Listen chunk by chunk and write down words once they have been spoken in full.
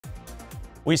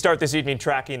We start this evening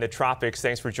tracking the tropics.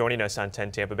 Thanks for joining us on 10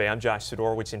 Tampa Bay. I'm Josh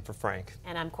Sidorowicz in for Frank.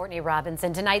 And I'm Courtney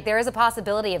Robinson. Tonight, there is a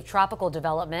possibility of tropical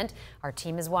development. Our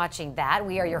team is watching that.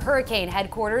 We are your hurricane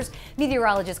headquarters.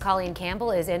 Meteorologist Colleen Campbell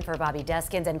is in for Bobby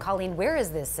Deskins. And Colleen, where is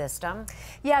this system?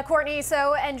 Yeah, Courtney,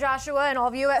 and Joshua and all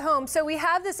of you at home. So we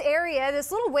have this area,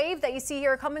 this little wave that you see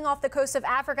here coming off the coast of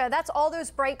Africa. That's all those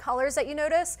bright colors that you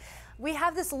notice. We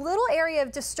have this little area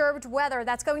of disturbed weather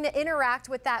that's going to interact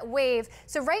with that wave.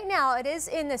 So right now it is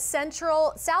in the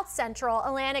south central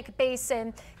Atlantic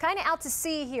basin, kind of out to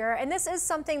sea here. And this is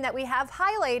something that we have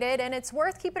highlighted, and it's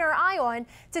worth keeping our eye on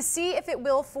to see if it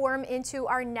will form into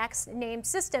our next named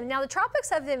system. Now, the tropics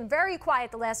have been very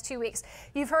quiet the last 2 weeks.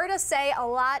 You've heard us say a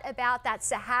lot about that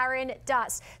Saharan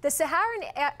dust. The Saharan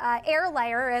air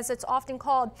layer, as it's often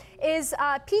called, is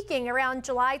peaking around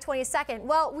July 22nd.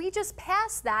 Well, we just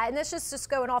passed that, and this is just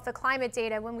going off the climate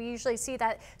data when we usually see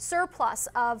that surplus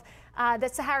of the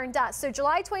Saharan dust. So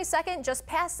July 22nd, just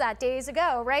passed that days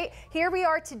ago, right? Here we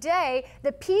are today,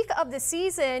 the peak of the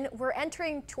season. We're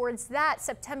entering towards that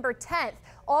September 10th.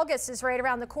 August is right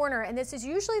around the corner, and this is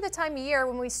usually the time of year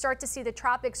when we start to see the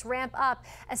tropics ramp up,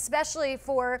 especially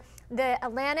for the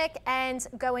Atlantic and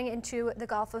going into the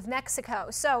Gulf of Mexico.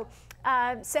 So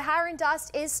Saharan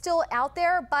dust is still out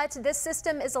there, but this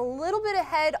system is a little bit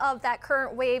ahead of that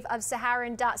current wave of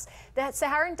Saharan dust. That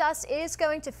Saharan dust is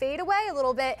going to fade away a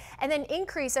little bit and then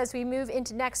increase as we move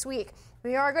into next week.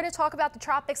 We are going to talk about the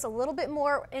tropics a little bit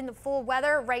more in the full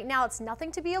weather. Right now, it's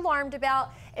nothing to be alarmed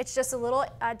about. It's just a little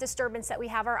disturbance that we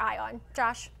have our eye on.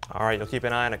 Josh? All right, you'll keep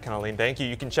an eye on it, Colleen. Thank you.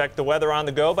 You can check the weather on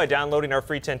the go by downloading our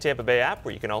free 10 Tampa Bay app,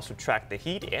 where you can also track the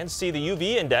heat and see the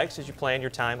UV index as you plan your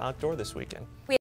time outdoor this weekend.